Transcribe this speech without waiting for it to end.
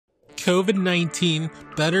COVID-19,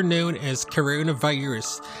 better known as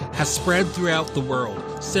coronavirus, has spread throughout the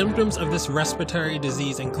world. Symptoms of this respiratory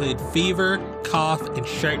disease include fever, cough, and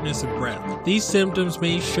shortness of breath. These symptoms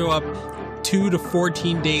may show up 2 to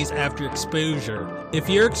 14 days after exposure. If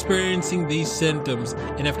you're experiencing these symptoms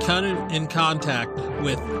and have come in contact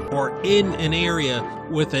with or in an area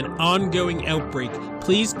with an ongoing outbreak,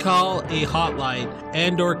 please call a hotline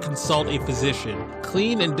and/or consult a physician.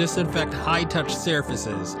 Clean and disinfect high-touch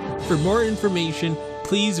surfaces. For more information,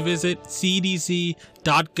 please visit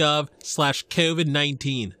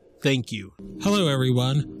cdc.gov/COVID-19. Thank you. Hello,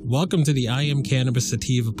 everyone. Welcome to the I Am Cannabis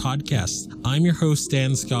Sativa podcast. I'm your host,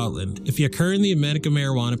 Dan Scotland. If you're currently a medical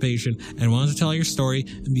marijuana patient and want to tell your story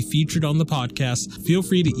and be featured on the podcast, feel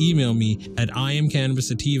free to email me at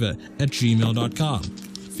iamcannabissativa@gmail.com.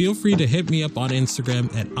 Feel free to hit me up on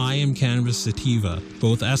Instagram at iamcannabissativa,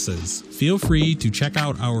 both S's. Feel free to check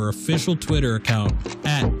out our official Twitter account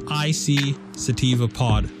at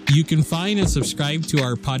ICSativaPod. You can find and subscribe to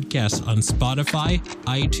our podcast on Spotify,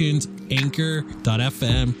 iTunes,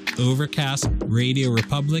 Anchor.fm, Overcast, Radio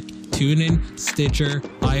Republic, TuneIn, Stitcher,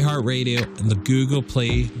 iHeartRadio, and the Google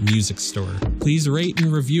Play Music Store. Please rate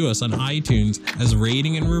and review us on iTunes, as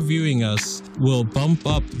rating and reviewing us will bump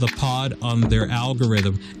up the pod on their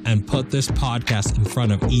algorithm and put this podcast in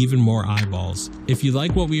front of even more eyeballs. If you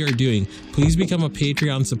like what we are doing, please become a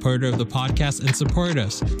Patreon supporter of the podcast and support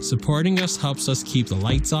us. Supporting us helps us keep the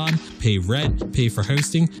lights on, pay rent, pay for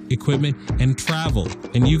hosting, equipment, and travel.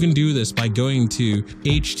 And you can do this by going to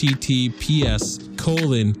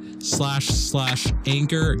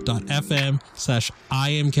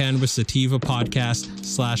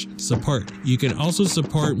https://anchor.fm/iamcannabissativapodcast/support. You can also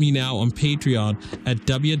support me now on Patreon at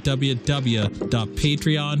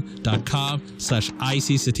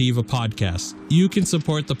www.patreon.com/ICSativaPodcast. You can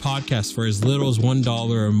support the podcast for as little as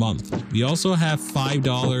 $1 a month. We also have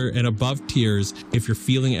 $5 and above tiers if you're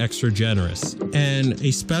feeling extra generous. And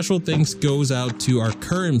a special thanks goes out to our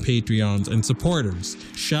current Patreons and supporters.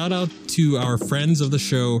 Shout out to our friends of the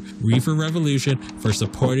show, Reefer Revolution, for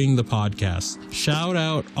supporting the podcast. Shout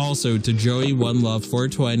out also to Joey One Love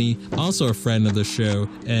 420, also a friend of the show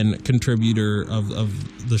and contributor of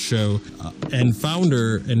the show, and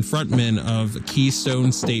founder and frontman of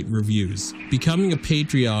Keystone State Reviews. Becoming a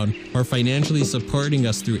Patreon or financially supporting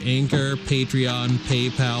us through Anchor, Patreon,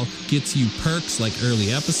 PayPal gets you perks like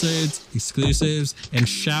early episodes, exclusives, and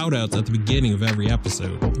shout outs at the beginning of every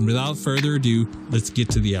episode. And without further ado, let's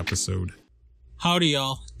get to the episode. Howdy,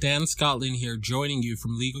 y'all. Dan Scotland here, joining you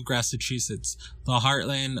from Legal, Massachusetts, the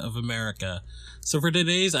heartland of America. So for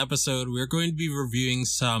today's episode, we're going to be reviewing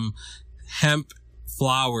some hemp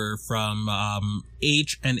flower from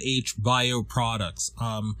H&H Bio Products.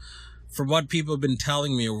 From what people have been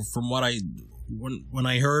telling me, or from what when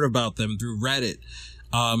I heard about them through Reddit,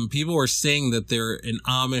 people were saying that they're an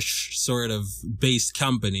Amish sort of based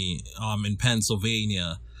company in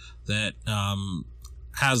Pennsylvania that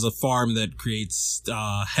has a farm that creates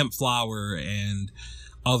hemp flower and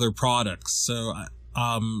other products. So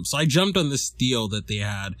I jumped on this deal that they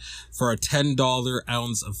had for a $10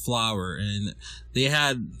 ounce of flower, and they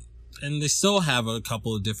still have a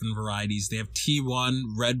couple of different varieties. They have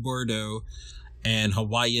T1, Red Bordeaux, and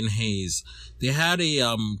Hawaiian Haze. They had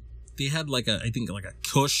I think a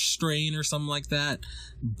Kush strain or something like that,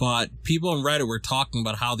 but people on Reddit were talking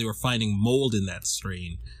about how they were finding mold in that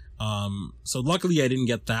strain. So luckily I didn't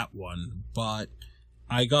get that one, but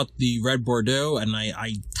I got the Red Bordeaux, and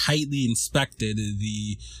I tightly inspected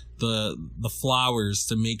the flowers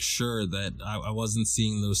to make sure that I wasn't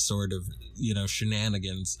seeing those sort of,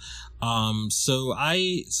 shenanigans. So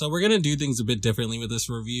we're going to do things a bit differently with this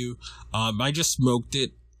review. I just smoked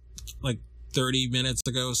it like 30 minutes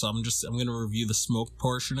ago, so I'm going to review the smoke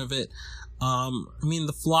portion of it.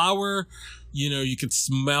 The flower, you could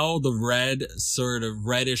smell the red, sort of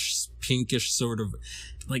reddish, pinkish sort of,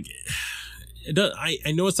 like,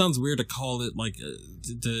 I know it sounds weird to call it, like,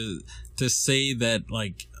 to say that,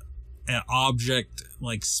 like, an object,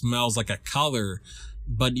 like, smells like a color,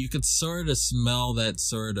 but you could sort of smell that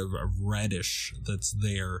sort of a reddish that's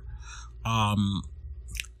there.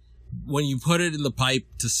 When you put it in the pipe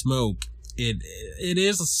to smoke, it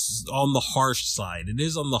is on the harsh side. It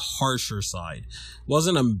is on the harsher side. It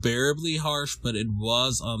wasn't unbearably harsh, but it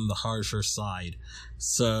was on the harsher side.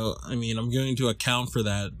 So, I'm going to account for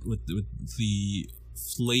that with the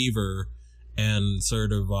flavor and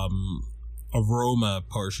sort of aroma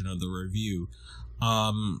portion of the review.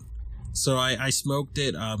 So I smoked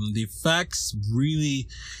it. The effects really,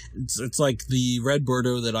 it's like the Red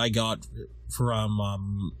Bordeaux that I got from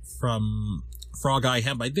Frog Eye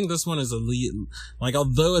Hemp. I think this one is elite. Like,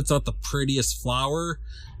 although it's not the prettiest flower,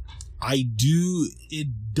 it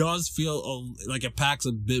does feel like it packs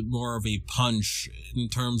a bit more of a punch in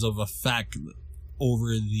terms of effect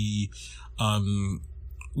over the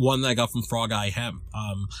one that I got from Frog Eye Hemp.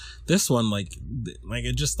 This one, like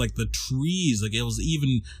it just, like, the trees, like, it was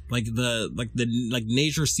even, like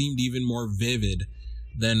nature seemed even more vivid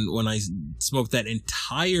than when I smoked that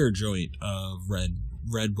entire joint of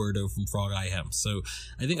Red Bordeaux from Frog Eye Hemp. So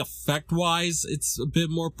I think effect wise, it's a bit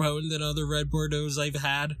more potent than other Red Bordeaux's I've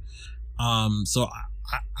had. So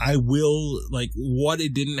I will, like, what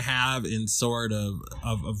it didn't have in sort of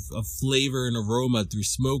flavor and aroma through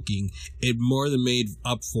smoking, it more than made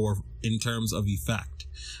up for in terms of effect.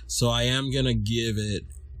 So I am gonna give it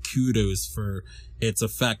kudos for its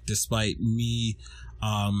effect, despite me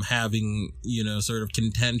having, you know, sort of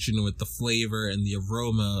contention with the flavor and the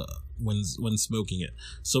aroma when smoking it.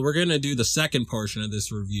 So we're gonna do the second portion of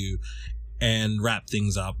this review and wrap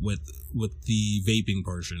things up with the vaping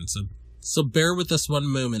portion. So bear with us one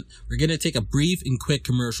moment. We're gonna take a brief and quick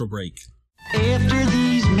commercial break. After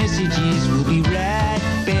these messages, we'll be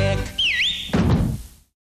right back.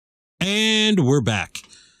 And we're back.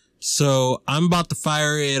 So I'm about to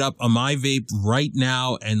fire it up on my vape right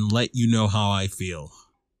now and let you know how I feel.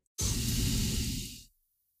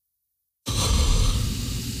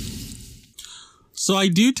 So I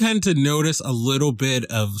do tend to notice a little bit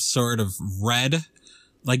of sort of red.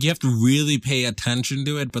 Like, you have to really pay attention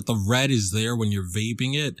to it, but the red is there when you're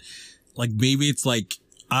vaping it. Like, maybe it's like,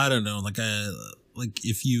 I don't know, like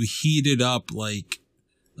if you heat it up, like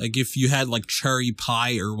if you had like cherry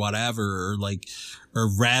pie or whatever, or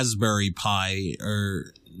raspberry pie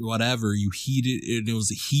or whatever, you heat it, and it was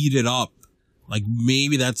heated up. Like,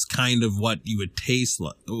 maybe that's kind of what you would taste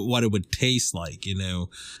like, what it would taste like, you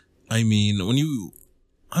know? I mean,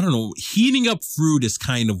 I don't know, heating up fruit is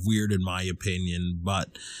kind of weird in my opinion,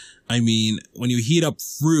 but I mean, when you heat up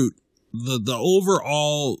fruit, the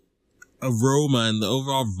overall aroma and the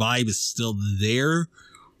overall vibe is still there,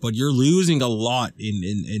 but you're losing a lot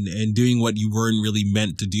in doing what you weren't really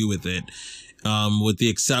meant to do with it. With the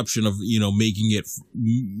exception of, you know, making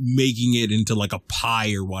it into like a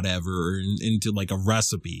pie or whatever, or into like a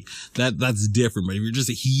recipe. That's different. But if you're just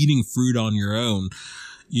heating fruit on your own,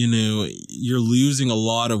 you know, you're losing a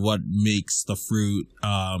lot of what makes the fruit,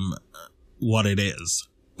 what it is.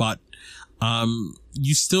 But,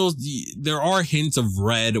 there are hints of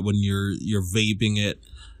red when you're vaping it.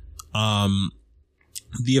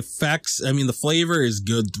 The effects, I mean, the flavor is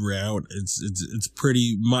good throughout. It's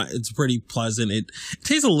pretty pleasant. It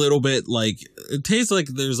tastes a little bit like,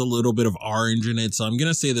 there's a little bit of orange in it. So I'm going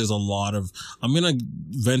to say I'm going to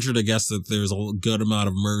venture to guess that there's a good amount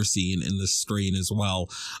of Mercy in this strain as well.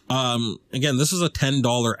 Again, this is a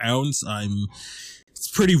 $10 ounce. It's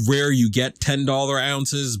pretty rare you get $10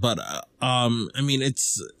 ounces, but, I mean,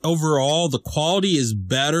 it's overall, the quality is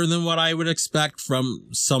better than what I would expect from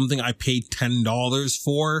something I paid $10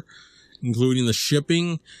 for, including the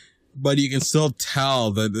shipping, but you can still tell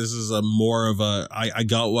that this is a more of a, I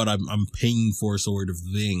got what I'm paying for sort of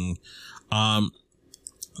thing.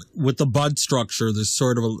 With the bud structure, there's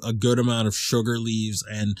sort of a good amount of sugar leaves,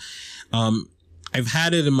 and, I've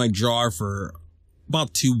had it in my jar for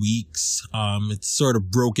about 2 weeks. It's sort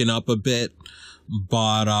of broken up a bit,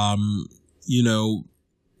 but, you know,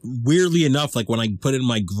 weirdly enough, like when I put it in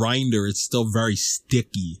my grinder, it's still very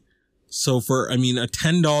sticky. So a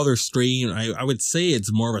 $10 strain, I would say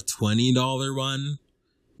it's more of a $20 one,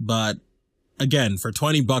 but again, for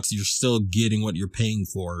 $20, you're still getting what you're paying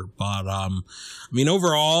for. But,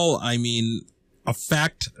 overall,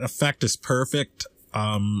 effect is perfect.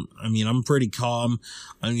 I'm pretty calm.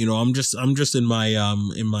 I'm just in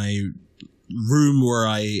my room where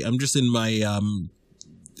I'm just in my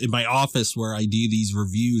office where I do these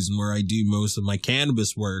reviews and where I do most of my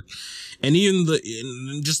cannabis work. And even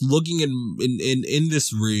just looking in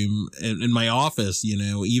this room in my office, you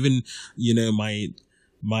know, even, you know, my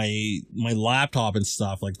laptop and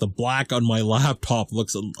stuff, like the black on my laptop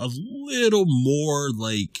looks a little more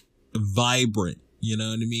like vibrant. You know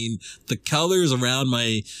what I mean? The colors around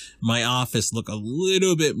my office look a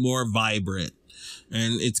little bit more vibrant,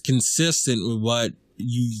 and it's consistent with what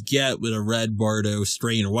you get with a Red Bordeaux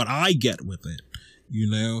strain, or what I get with it.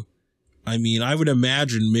 You know, I would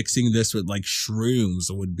imagine mixing this with like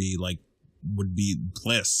shrooms would be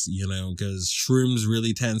bliss, you know, because shrooms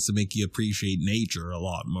really tends to make you appreciate nature a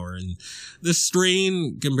lot more. And this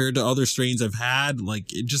strain, compared to other strains I've had,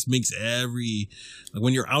 like, it just makes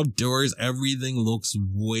when you're outdoors, everything looks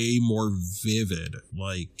way more vivid.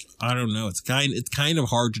 Like, I don't know, it's kind of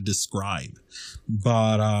hard to describe,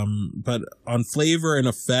 but on flavor and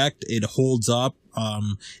effect, it holds up.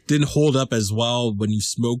 Didn't hold up as well when you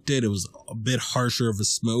smoked it. It was a bit harsher of a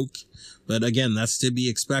smoke, but again, that's to be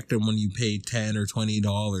expected when you pay $10 or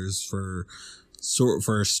 $20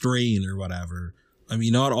 for a strain or whatever. I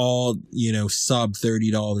mean, not all, sub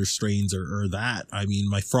 $30 strains are that. I mean,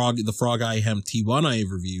 the Frog Eye Hemp T1 I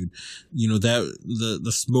reviewed, that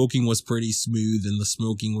the smoking was pretty smooth and the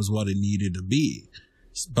smoking was what it needed to be.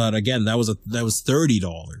 But again, that was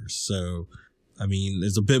 $30. So, I mean,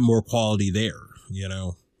 there's a bit more quality there,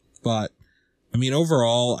 but I mean,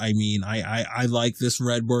 overall, I mean, I like this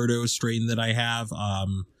Red Bordeaux strain that I have.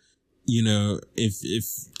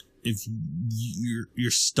 If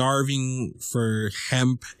you're starving for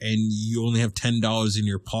hemp and you only have $10 in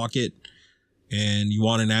your pocket and you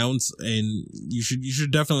want an ounce, and you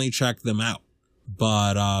should definitely check them out.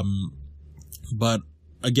 But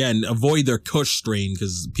again, avoid their Kush strain,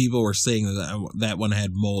 because people were saying that one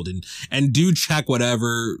had mold, and do check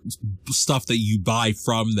whatever stuff that you buy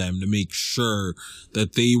from them to make sure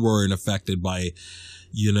that they weren't affected by,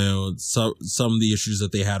 some of the issues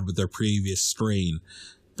that they had with their previous strain.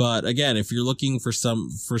 But again, if you're looking for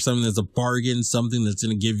something that's a bargain, something that's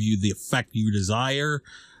going to give you the effect you desire,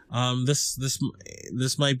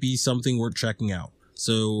 this might be something worth checking out.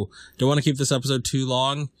 So don't want to keep this episode too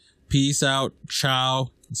long. Peace out.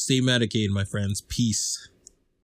 Ciao. Stay medicated, my friends. Peace.